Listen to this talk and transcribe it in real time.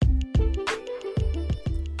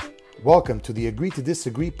Welcome to the Agree to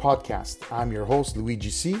Disagree podcast. I'm your host, Luigi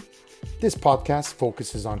C. This podcast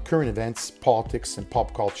focuses on current events, politics, and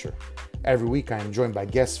pop culture. Every week I am joined by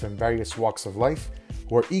guests from various walks of life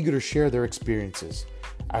who are eager to share their experiences.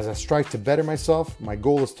 As I strive to better myself, my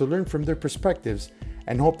goal is to learn from their perspectives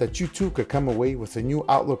and hope that you too could come away with a new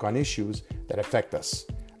outlook on issues that affect us.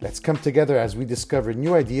 Let's come together as we discover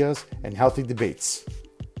new ideas and healthy debates.